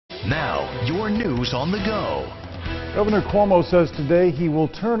Now, your news on the go. Governor Cuomo says today he will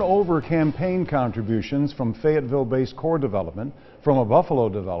turn over campaign contributions from Fayetteville-based core development, from a Buffalo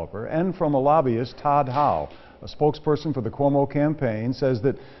developer, and from a lobbyist, Todd Howe. A spokesperson for the Cuomo campaign says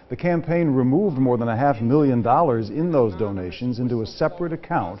that the campaign removed more than $500,000 in those donations into a separate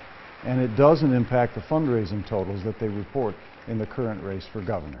account, and it doesn't impact the fundraising totals that they report in the current race for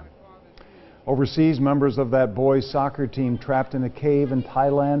governor. Overseas, members of that boys' soccer team trapped in a cave in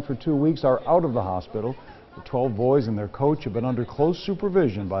Thailand for 2 weeks are out of the hospital. The 12 boys and their coach have been under close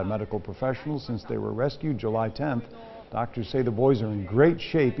supervision by medical professionals since they were rescued July 10th. Doctors say the boys are in great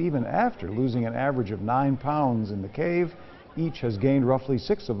shape even after losing an average of 9 pounds in the cave. Each has gained roughly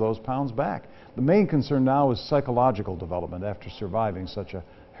 6 of those pounds back. The main concern now is psychological development after surviving such a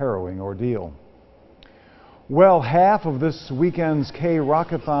harrowing ordeal. Well, half of this weekend's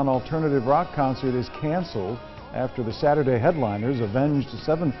K-Rockathon alternative rock concert is canceled after the Saturday headliners, Avenged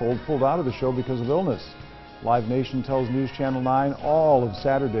Sevenfold, pulled out of the show because of illness. Live Nation tells News Channel 9 all of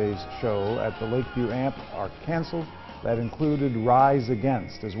Saturday's show at the Lakeview Amp are canceled. That included Rise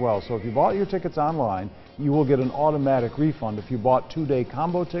Against as well. So if you bought your tickets online, you will get an automatic refund. If you bought 2-day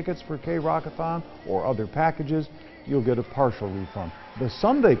combo tickets for K-Rockathon or other packages, you'll get a partial refund. The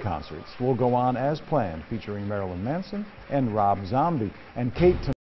Sunday concerts will go on as planned, featuring Marilyn Manson and Rob Zombie. And Kate